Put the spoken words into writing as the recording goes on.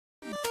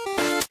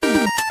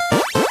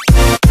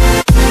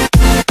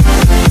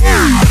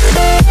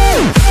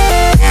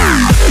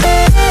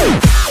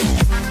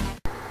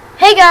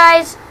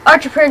guys,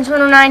 Archer Prince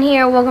 109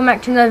 here. Welcome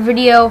back to another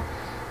video.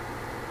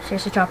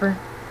 Seriously, Chopper,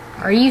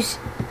 are you?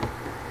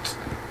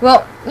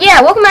 Well,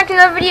 yeah. Welcome back to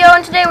another video,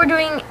 and today we're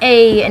doing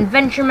a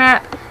adventure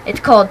map. It's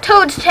called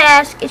Toad's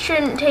Task. It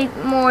shouldn't take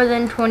more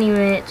than 20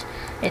 minutes.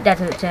 That's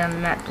what it says on the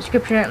map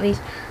description, at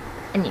least.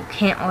 And you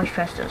can't always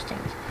trust those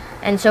things.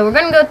 And so we're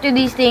gonna go through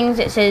these things.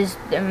 It says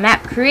the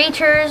map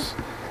creators.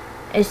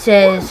 It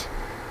says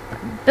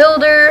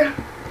builder,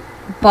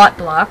 bot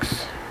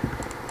blocks.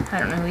 I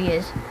don't know who he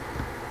is.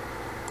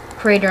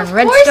 Creator and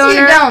Redstoner. Of course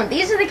you don't.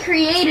 These are the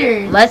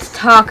creators. Let's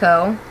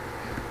Taco.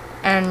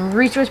 And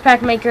resource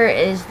pack maker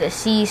is the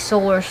Sea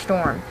Solar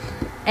Storm.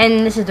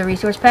 And this is the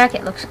resource pack.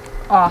 It looks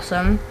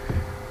awesome.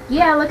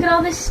 Yeah, look at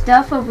all this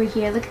stuff over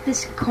here. Look at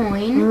this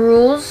coin.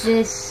 Rules.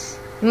 This.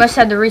 You must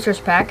have the resource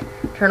pack.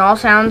 Turn all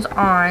sounds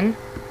on.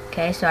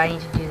 Okay, so I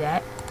need to do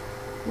that.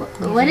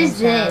 What is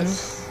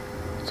this?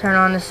 Turn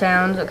on the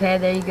sounds. Okay,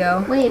 there you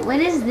go. Wait, what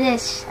is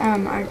this,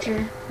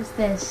 Archer? What's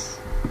this?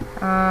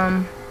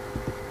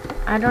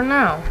 I don't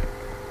know.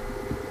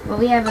 Well,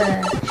 we have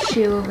a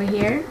shoe over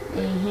here,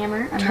 a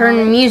hammer, a Turn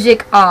mallet,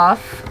 music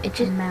off. It a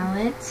just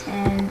mallet,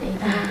 and a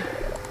little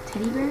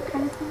teddy bear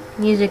kind of thing.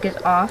 music is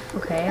off.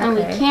 Okay. And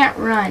we can't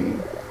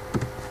run.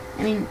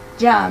 I mean,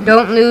 jump.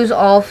 Don't lose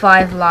all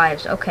 5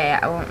 lives. Okay,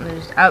 I won't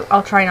lose.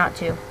 I'll try not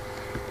to.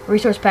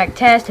 Resource pack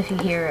test. If you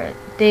hear a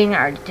thing, I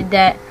already did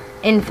that.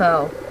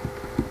 Info.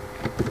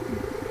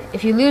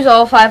 If you lose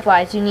all 5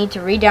 lives, you need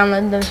to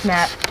re-download this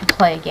map to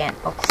play again.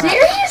 Oh, crap.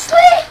 Seriously?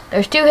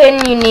 There's 2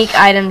 hidden unique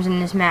items in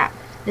this map.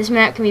 This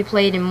map can be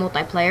played in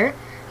multiplayer.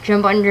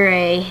 Jump under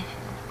a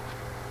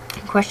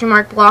question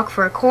mark block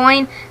for a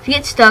coin. If you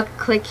get stuck,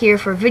 click here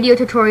for a video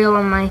tutorial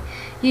on my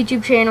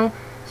YouTube channel.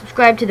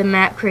 Subscribe to the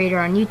map creator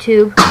on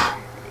YouTube.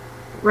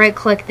 Right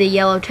click the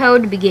yellow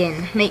toad to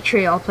begin. Make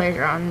sure all players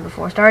are on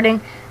before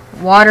starting.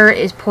 Water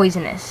is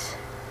poisonous.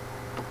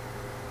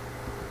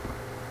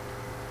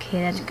 Okay,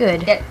 that's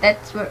good.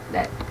 That's what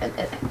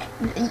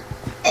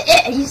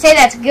you say.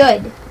 That's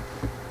good.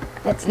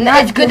 That's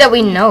not. It's good that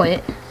we know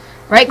it.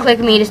 Right click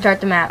me to start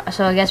the map.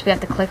 So I guess we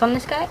have to click on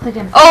this guy. Click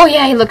him. Oh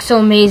yeah, he looks so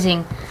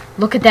amazing.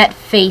 Look at that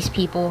face,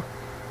 people.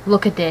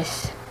 Look at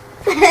this.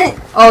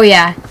 Oh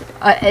yeah.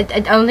 I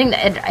don't think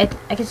that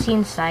I can see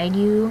inside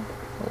you.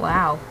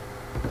 Wow.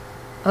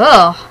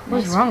 Oh,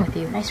 what's wrong with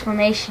you? Nice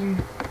formation.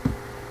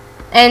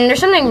 And there's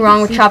something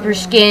wrong with Chopper's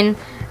skin.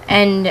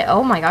 And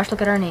oh my gosh,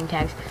 look at our name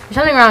tags. There's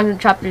something wrong with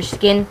Chopper's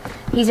skin.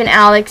 He's an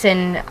Alex,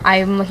 and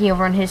I'm looking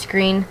over on his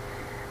screen.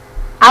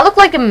 I look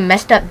like a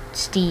messed up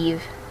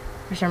Steve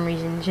for some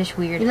reason. It's just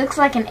weird. He looks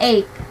like an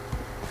ape.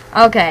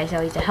 Okay,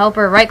 so he's a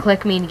helper. Right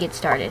click me to get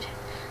started.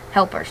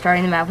 Helper,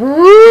 starting the map.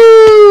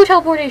 Woo!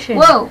 Teleportation.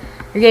 Whoa!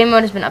 Your game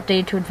mode has been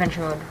updated to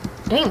adventure mode.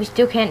 Dang, we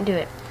still can't do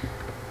it.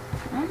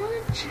 I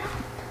want to jump.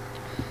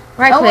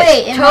 Right click.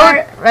 Wait, in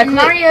right click.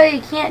 Mario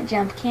you can't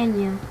jump, can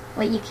you?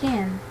 Wait, you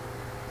can.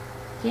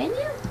 Can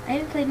you? I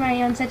haven't played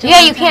Mario in such a long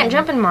time. Yeah, you can't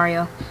jump in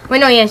Mario. Wait,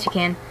 no, yes you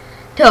can.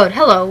 Toad,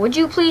 hello. Would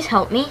you please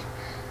help me?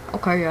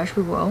 Okay, yes,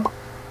 we will.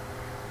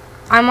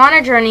 I'm on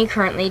a journey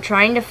currently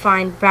trying to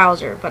find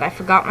Bowser, but I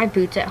forgot my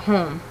boots at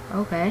home.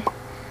 Okay.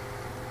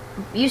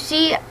 You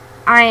see,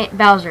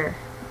 Bowser.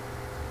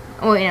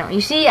 Oh, wait, no.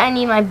 You see, I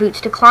need my boots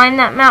to climb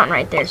that mountain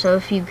right there. So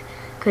if you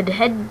could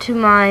head to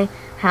my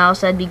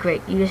house, that'd be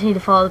great. You just need to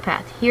follow the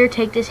path. Here,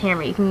 take this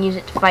hammer. You can use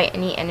it to fight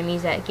any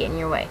enemies that get in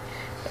your way.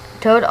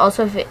 Toad,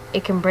 also, if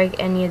it can break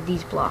any of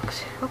these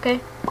blocks.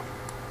 Okay.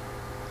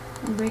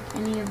 Break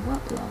any of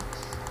what blocks?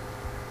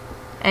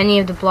 Any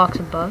of the blocks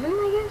above him,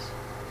 I guess?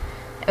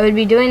 I would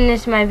be doing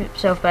this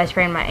myself, but I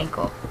sprained my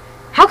ankle.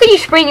 How can you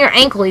sprain your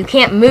ankle? You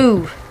can't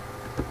move.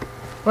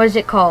 What is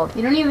it called?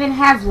 You don't even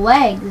have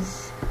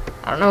legs.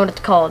 I don't know what it's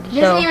called.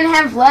 He doesn't even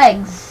have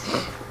legs.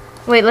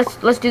 Wait,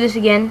 let's do this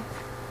again.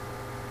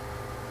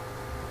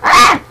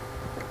 Ah!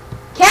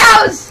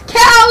 Cows!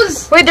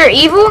 Cows! Wait, they're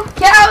evil?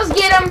 Cows!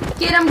 Get them!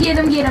 Get them! Get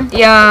them! Get them!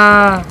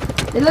 Yeah.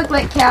 They look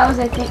like cows,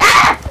 I think.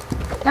 Ah!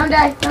 Don't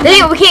die! Don't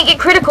die! We can't get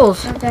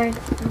criticals. Don't die!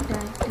 Don't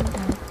die! Don't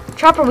die!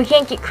 Chopper, we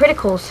can't get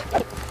criticals.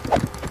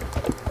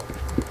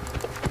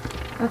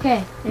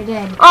 Okay, they're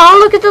dead. Oh,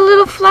 look at the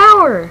little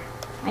flower.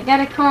 I got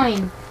a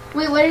coin.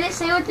 Wait, what did it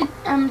say with the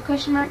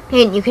question mark?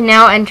 Hey, you can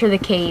now enter the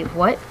cave.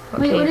 What?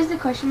 Wait, what does the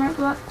question mark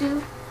block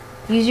do?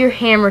 Use your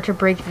hammer to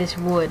break this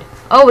wood.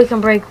 Oh, we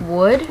can break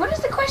wood? What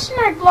does the question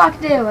mark block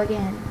do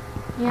again?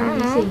 Yeah,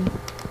 let me see.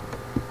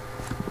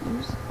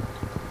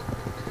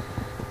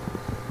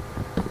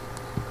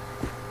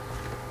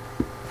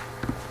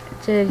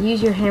 To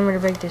use your hammer to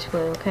break this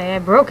wood. Okay, I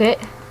broke it.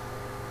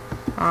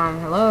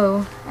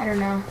 Hello? I don't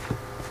know.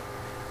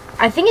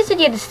 I think it said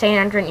you had to stand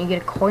under it and you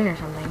get a coin or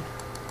something.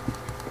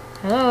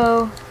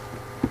 Hello?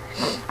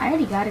 I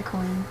already got a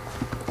coin.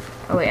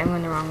 Oh wait, I'm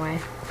going the wrong way.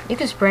 You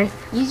can sprint.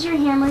 Use your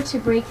hammer to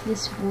break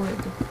this wood.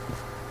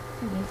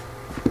 Okay.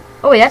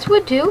 Oh wait, that's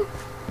wood too?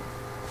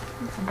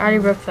 I already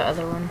broke the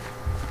other one.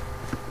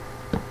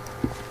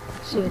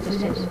 Let's see what this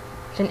is.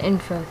 It's an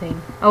info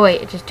thing. Oh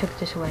wait, it just took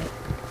this away.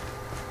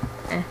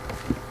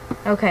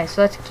 Okay, so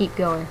let's keep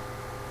going.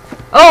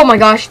 Oh my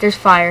gosh, there's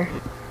fire.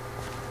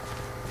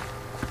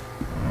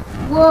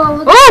 Whoa,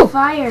 look Oh! at the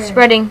fire.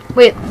 Spreading.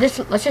 Wait, let's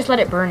just let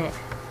it burn it.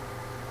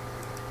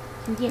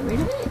 Can we get rid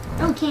of it?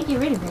 Oh, we can't get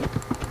rid of it.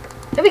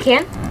 Yeah, we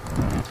can.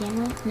 Can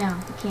we? No,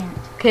 we can't.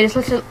 Okay,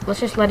 let's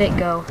just let it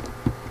go.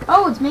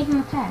 Oh, it's making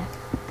a path.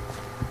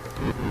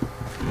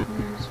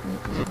 Just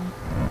wait.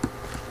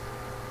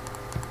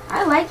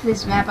 I like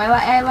this map.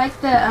 I like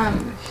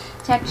the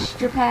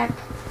texture pack.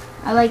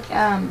 I like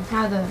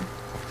how the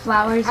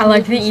flowers. I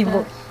like the and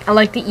evil. stuff. I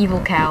like the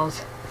evil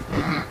cows.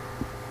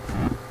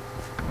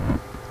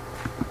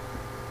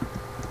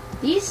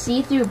 These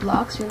see-through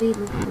blocks really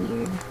look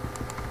weird.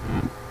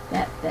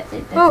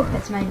 Oh.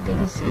 That's my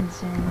biggest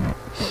concern.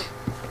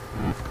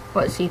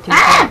 What see-through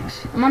Ah!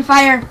 blocks? I'm on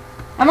fire!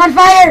 I'm on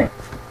fire!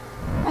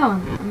 Oh,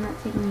 I'm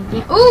not taking any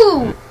damage.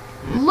 Ooh!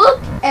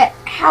 Look at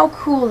how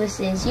cool this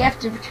is. You have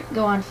to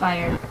go on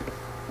fire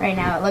right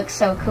now. It looks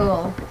so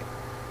cool.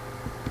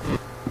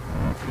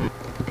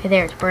 Okay,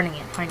 there, it's burning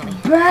it, finally.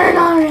 Burn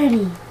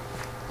already!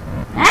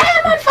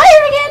 Ah, I'm on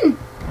fire again!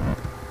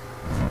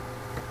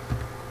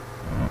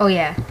 Oh,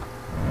 yeah.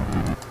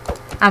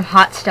 I'm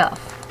hot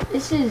stuff.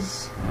 This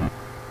is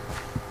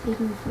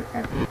taking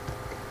forever.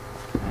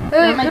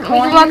 We my can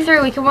coin? walk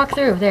through, we can walk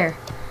through. There.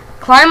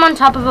 Climb on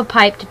top of a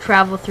pipe to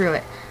travel through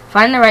it.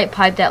 Find the right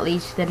pipe that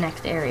leads to the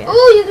next area.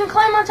 Ooh, you can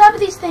climb on top of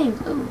these things.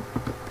 Ooh.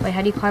 Wait,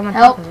 how do you climb on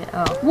Help. top of it?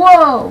 Oh.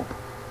 Whoa!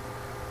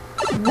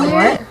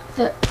 Where What?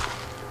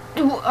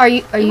 the... Are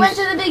you We went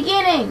to the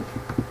beginning!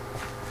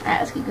 Alright,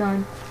 let's keep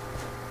going.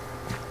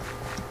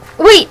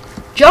 Wait!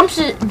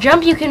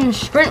 Jump, you can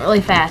sprint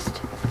really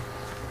fast.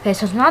 Okay,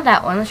 so it's not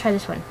that one. Let's try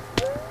this one.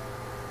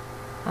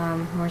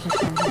 Where's this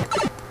one?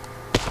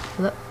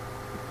 Look.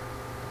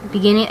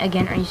 Beginning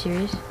again, are you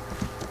serious?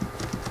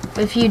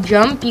 If you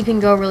jump, you can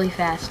go really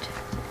fast.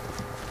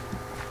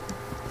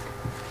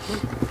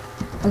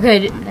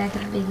 Okay, Back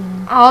at the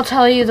beginning. I'll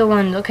tell you the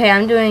one. Okay,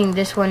 I'm doing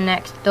this one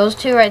next. Those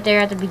two right there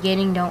at the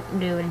beginning don't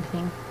do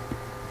anything.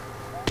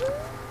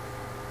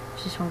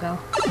 Where's this one go?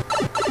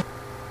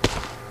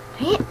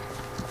 Dang it.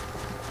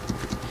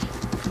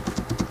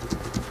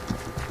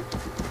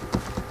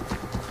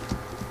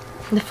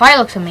 The fire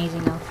looks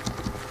amazing though.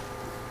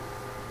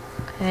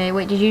 Okay,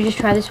 wait, did you just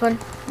try this one?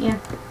 Yeah.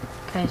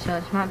 Okay, so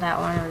it's not that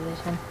one or this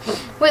one.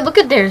 Wait, look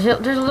at there's a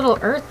little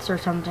earths or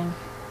something.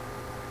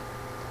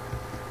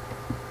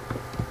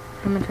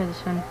 I'm gonna try this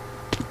one.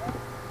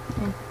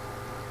 Okay.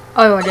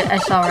 Oh, I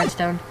saw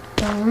redstone.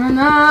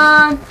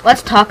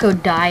 Let's Taco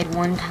died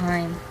one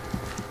time.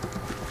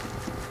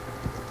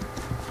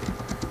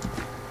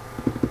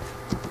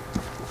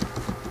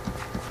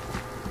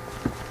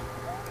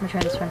 I'm gonna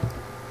try this one.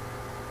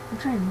 I'm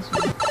trying this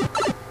one.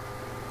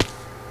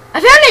 I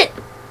found it!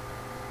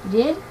 You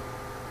did?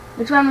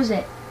 Which one was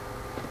it?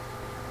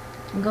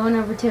 I'm going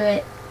over to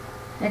it.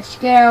 Let's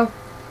go.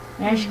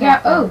 Let's go.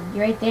 Oh,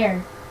 you're right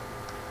there.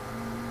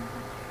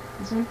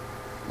 This one?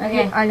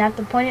 Okay. I have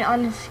to point it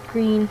on the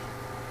screen.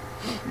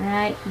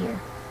 Right here.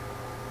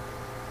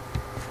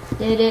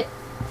 Did it.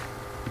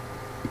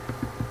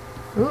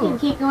 Ooh. You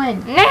can't go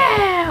in.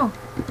 No!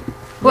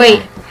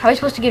 Wait, how are we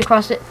supposed to get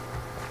across it?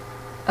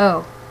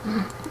 Oh.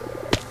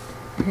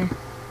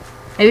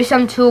 Maybe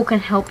some tool can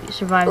help you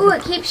survive. Ooh,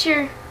 it keeps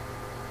your...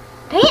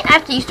 Dang it,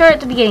 after you start at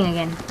the beginning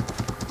again.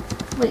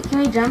 Wait, can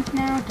we jump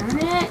now? Darn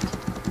it.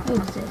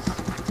 What is this?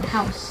 It's a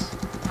house.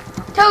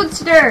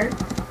 Toadster!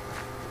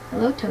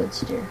 Hello,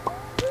 Toadster.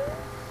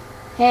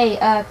 Hey,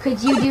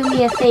 could you do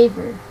me a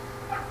favor?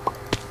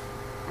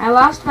 I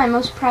lost my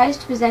most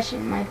prized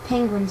possession, my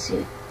penguin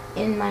suit,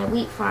 in my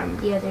wheat farm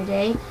the other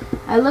day.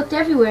 I looked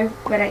everywhere,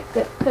 but I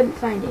couldn't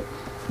find it.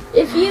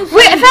 If you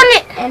Wait, I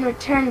found it! and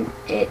return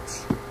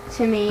it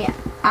to me,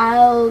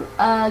 I'll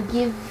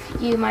give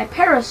you my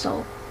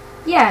parasol.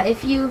 Yeah,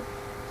 if you...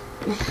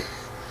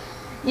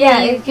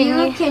 yeah, if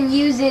you can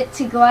use it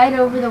to glide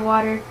over the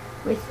water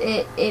with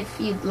it if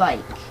you'd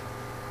like.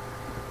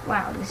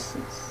 Wow, this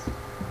is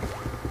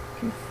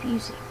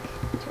confusing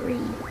to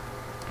read.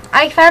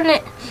 I found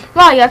it.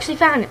 Wow, you actually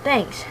found it.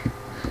 Thanks.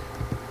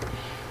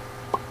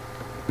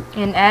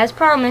 And as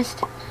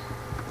promised,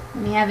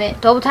 Let me have it.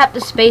 double tap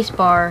the space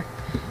bar.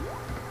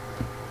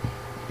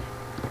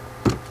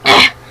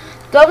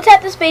 Double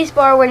tap the space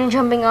bar when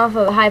jumping off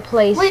a high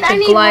place Wait, to I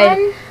need glide.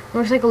 one.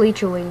 Looks like a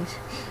leech of wings.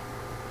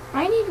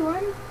 I need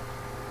one.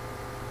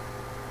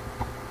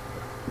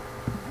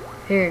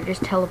 Here,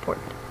 just teleport.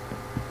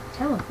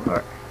 Teleport.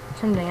 Or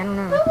something, I don't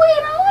know. But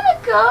wait, I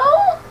want to go.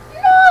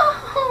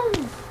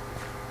 No.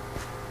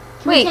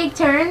 Can Wait. we take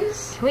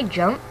turns? Can we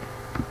jump?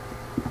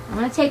 I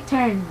want to take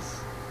turns.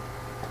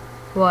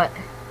 What?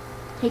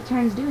 Take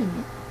turns doing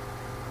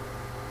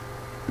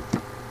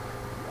it.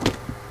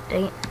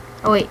 Dang it.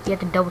 Oh wait, you have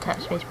to double tap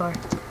space bar.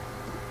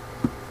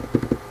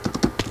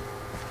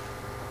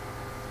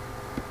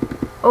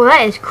 Oh,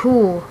 that is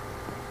cool.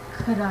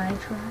 Could I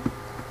try?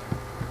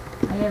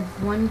 I have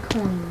one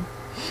coin.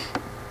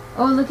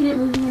 Oh, look at it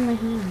moving in my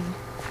hand.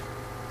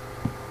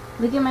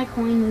 Look at my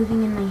coin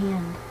moving in my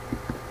hand.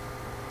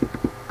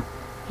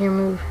 Here,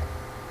 move.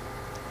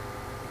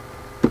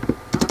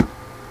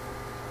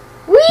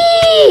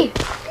 Whee!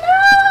 No,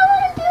 I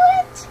want to do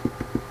it.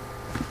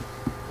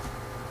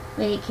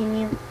 Wait, can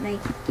you, like,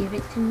 give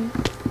it to me?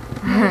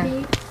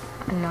 Maybe?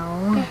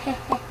 No.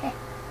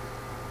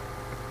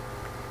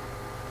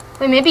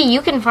 Wait, maybe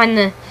you can find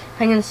the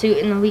suit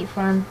in the wheat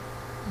farm.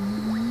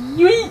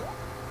 Yeet.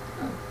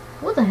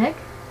 What the heck?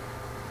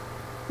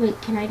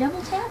 Wait, can I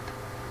double tap?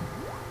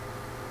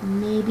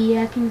 Maybe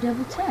I can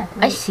double tap.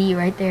 Wait. I see you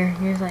right there.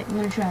 You're like, I'm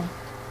gonna try.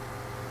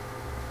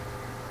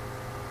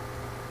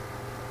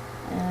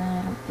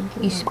 I don't think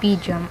it you works.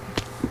 speed jump.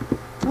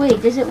 Wait,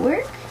 does it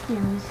work? Here,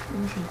 let me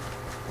see.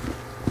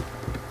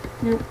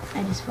 Nope,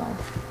 I just fall.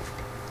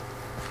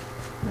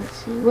 Let's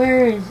see,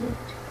 where is it?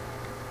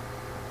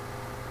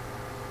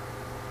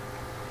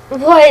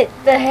 What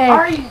the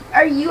heck?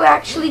 Are you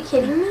actually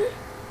kidding me?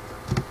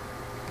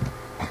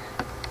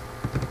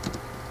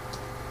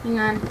 Hang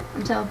on,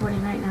 I'm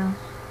teleporting right now.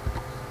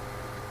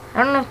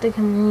 I don't know if the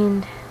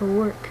command will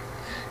work.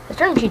 The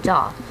turn sheet's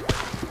off.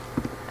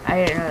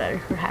 I didn't know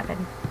that would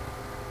happen.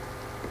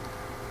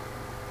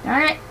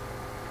 Darn it!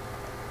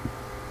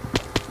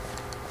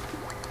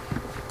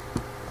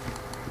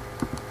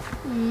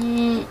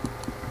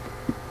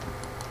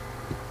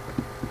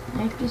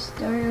 I have to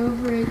start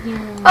over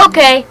again.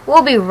 Okay,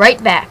 we'll be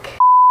right back.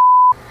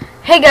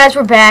 Hey guys,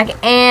 we're back,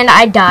 and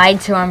I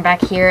died, so I'm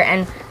back here,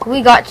 and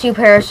we got 2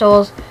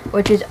 parasols,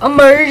 which is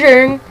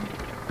amazing.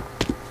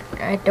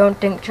 I don't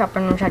think Chopper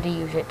knows how to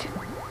use it.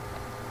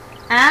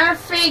 I'll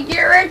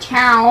figure it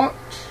out.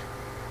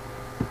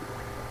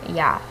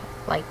 Yeah,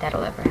 like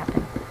that'll ever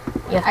happen.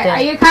 You have Are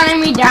to. you calling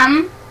me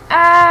dumb?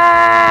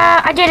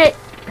 I did it.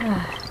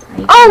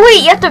 Oh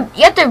wait, you have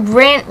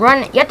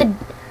to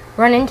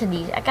run into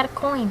these. I got a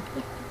coin.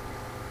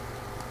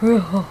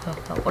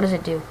 What does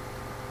it do?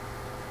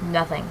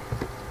 Nothing.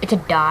 It's a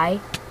die.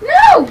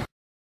 No!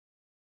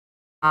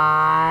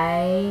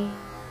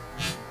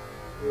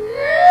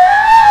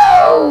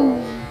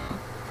 No!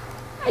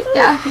 I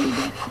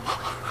died.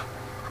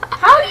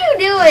 How do you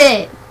do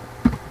it?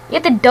 You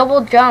have to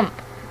double jump.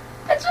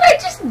 That's what I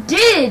just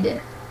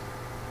did.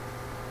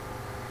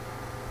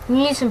 You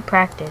need some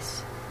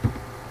practice.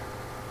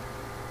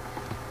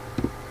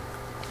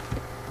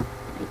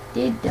 I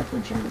did double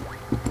jump.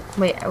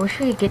 Wait, I wish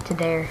we could get to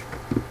there.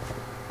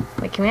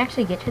 Wait, can we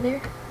actually get to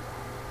there?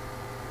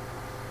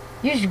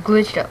 You just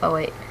glitched up. Oh,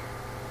 wait.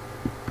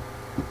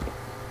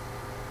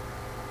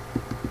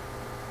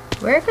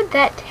 Where could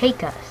that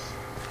take us?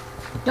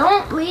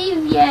 Don't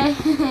leave yet.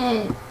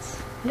 I'm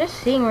just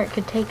seeing where it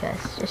could take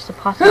us. Just a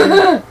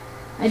possibility.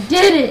 I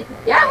did it.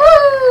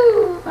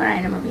 Yahoo!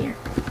 Alright, I'm over here.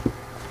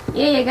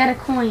 Yeah, I got a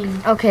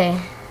coin.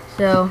 Okay,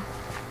 so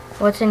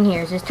what's in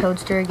here? Is this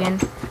Toadster again?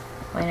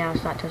 Wait, no,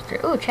 it's not Toadster.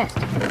 Ooh, chest.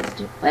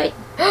 Wait.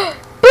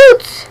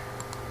 Boots!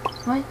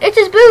 What? It's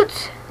his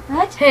boots!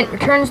 What? Hint,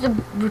 return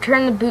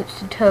the boots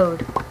to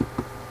Toad.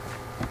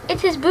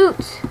 It's his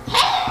boots.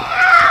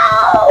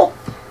 Help!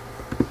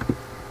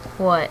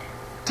 What?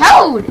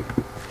 Toad!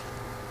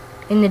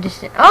 In the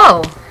distance.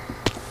 Oh!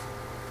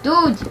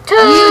 Dude, Toad! do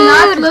you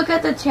not look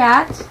at the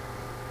chat?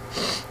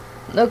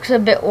 Looks a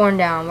bit worn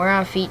down. We're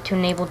on feet to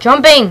enable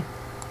jumping.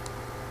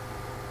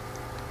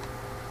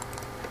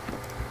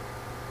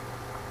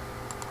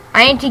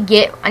 I need to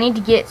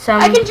get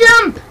some. I can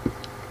jump!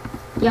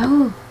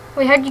 Yahoo!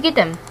 Wait, how'd you get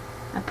them?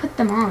 I put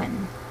them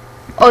on.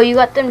 Oh, you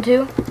got them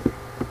too?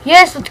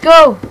 Yes, let's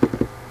go.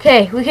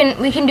 Okay, we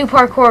can do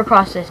parkour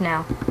across this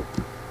now.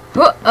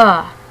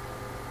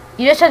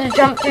 You just have to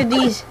jump through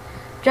this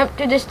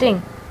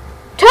thing.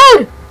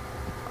 Toad!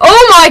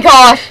 Oh my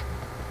gosh!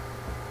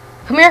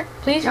 Come here,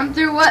 please. Jump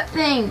through what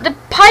thing? The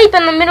pipe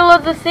in the middle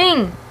of the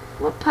thing.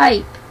 What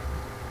pipe?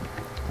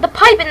 The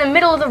pipe in the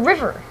middle of the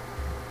river.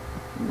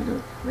 Middle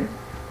of the river.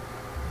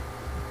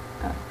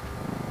 Oh.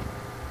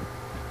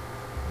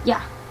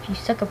 Yeah. If you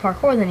suck at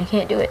parkour, then you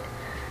can't do it.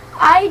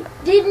 I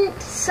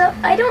don't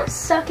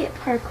suck at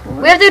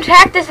parkour. We have to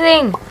attack this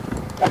thing.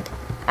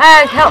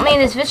 Help me.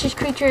 This vicious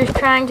creature is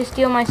trying to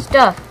steal my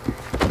stuff.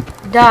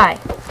 Die.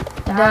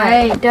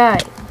 Die. Die.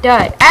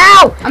 Die.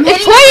 Ow!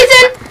 It's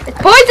poison! It's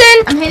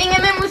poison! I'm hitting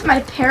him in with my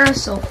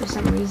parasol for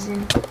some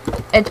reason.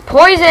 It's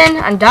poison.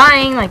 I'm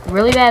dying, like,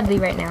 really badly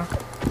right now.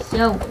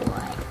 So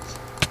what?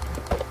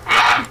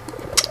 Ah!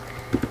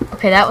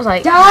 Okay, that was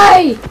like...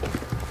 Die!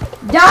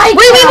 Die!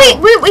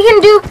 Wait,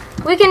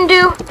 we can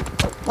do...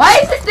 Why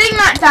is this thing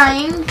not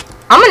dying?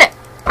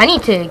 I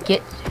need to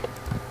get...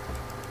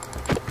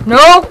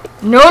 No!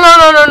 No!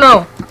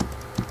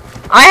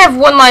 I have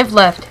 1 life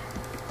left.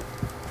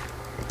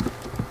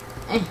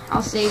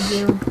 I'll save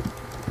you.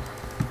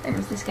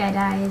 If this guy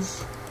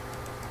dies.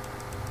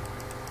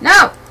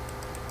 No!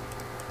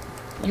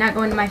 You're not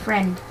going to my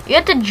friend. You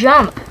have to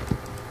jump.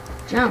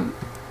 Jump.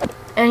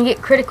 And get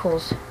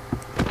criticals.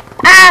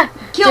 Ah!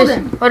 Killed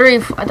him. What are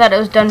you... I thought it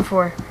was done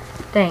for.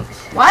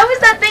 Thanks. Why was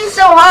that thing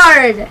so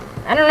hard?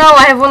 I don't know.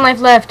 I have 1 life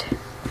left.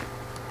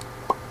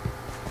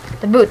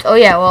 The boots. Oh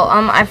yeah. Well,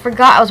 I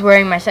forgot I was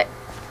wearing my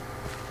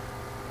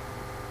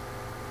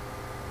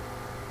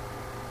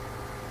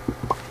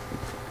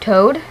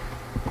Toad.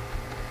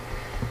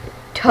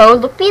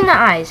 Toad, look me in the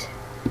eyes.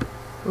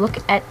 Look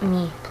at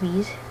me,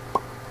 please.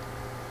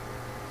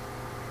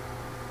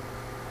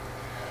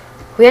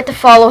 We have to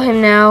follow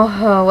him now.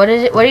 Oh, what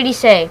is it? What did he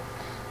say?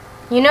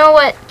 You know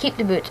what? Keep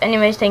the boots.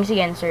 Anyways, thanks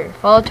again, sir.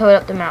 Follow Toad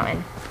up the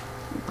mountain.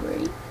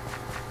 Great.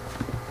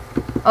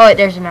 Oh, wait,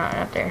 there's a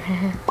mountain up there.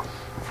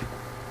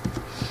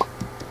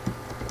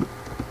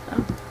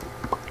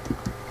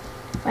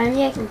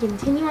 Finally, I can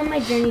continue on my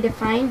journey to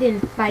find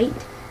and fight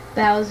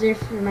Bowser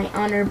for my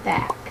honor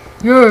back.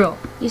 Yeah.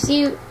 You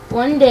see,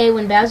 one day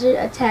when Bowser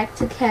attacked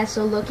the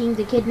castle looking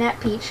to kidnap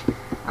Peach,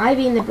 I,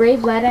 being the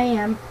brave lad I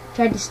am,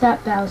 tried to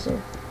stop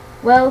Bowser.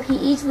 Well, he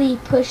easily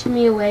pushed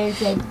me away and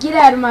said, "Get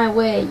out of my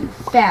way, you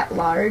fat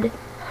lard.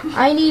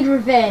 I need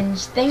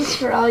revenge. Thanks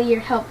for all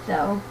your help,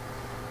 though."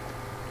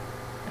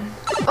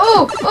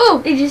 Oh,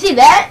 did you see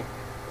that?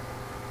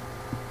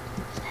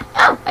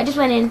 Oh, I just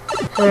went in.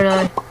 So did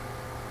I.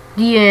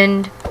 The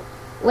end.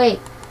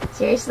 Wait,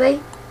 seriously?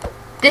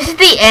 This is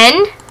the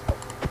end?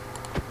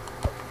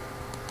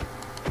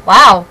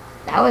 Wow.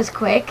 That was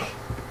quick.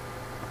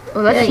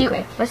 Well, let's Really see.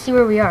 quick. Let's see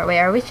where we are. Wait,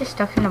 are we just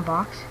stuck in a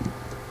box?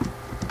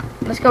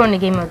 Let's go into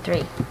game mode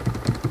 3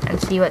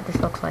 and see what this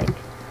looks like.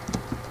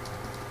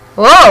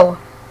 Whoa!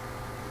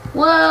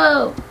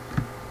 Whoa!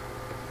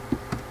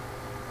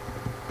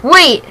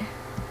 Wait,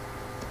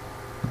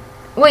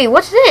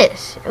 what's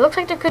this? It looks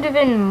like there could have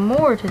been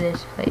more to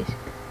this place.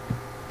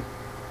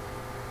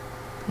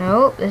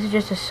 Nope, this is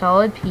just a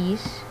solid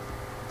piece.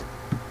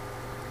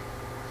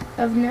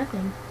 Of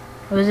nothing.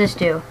 What does this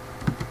do?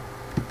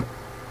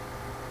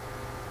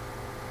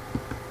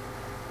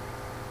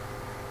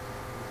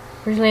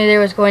 Originally there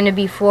was going to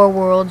be 4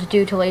 worlds.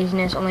 Due to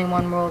laziness, only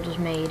 1 world was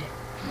made.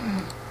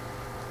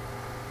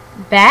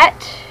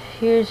 Bat,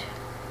 here's...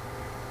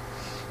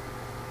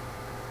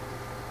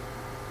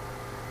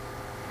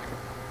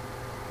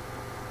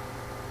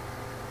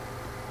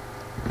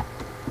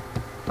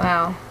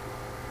 Wow.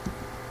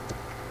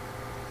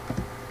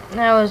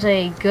 That was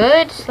a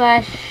good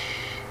slash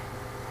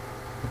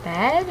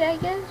bad, I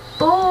guess.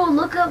 Oh,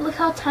 look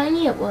how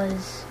tiny it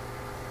was.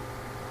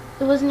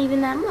 It wasn't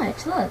even that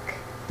much. Look.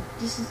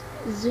 Just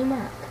zoom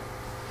up.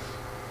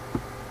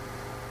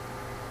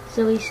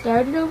 So we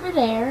started over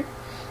there,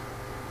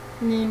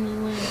 and then we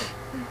went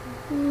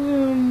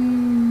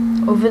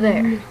Over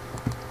there.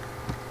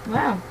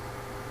 Wow.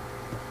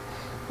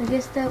 I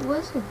guess that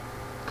was a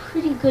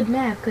pretty good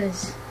map,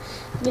 because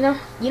you know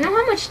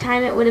how much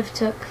time it would have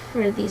took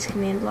for these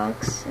command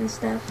blocks and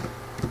stuff.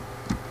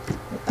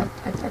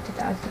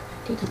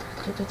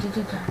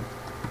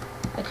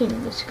 I can't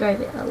even describe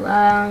it. A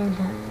long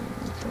time.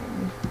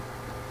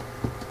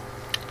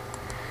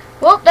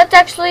 Well, that's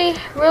actually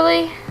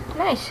really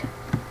nice.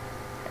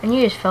 And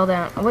you just fell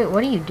down. Oh, wait,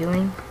 what are you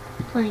doing?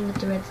 Playing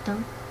with the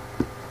redstone.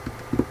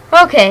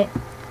 Okay.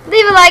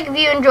 Leave a like if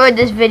you enjoyed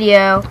this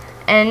video.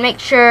 And make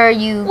sure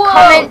you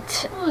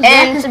comment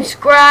and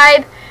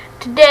subscribe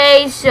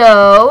today.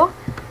 So,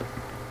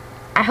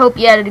 I hope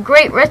you had a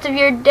great rest of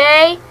your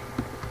day.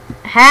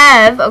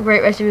 Have a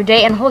great rest of your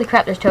day. And holy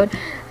crap, there's Toad.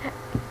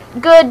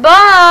 Goodbye.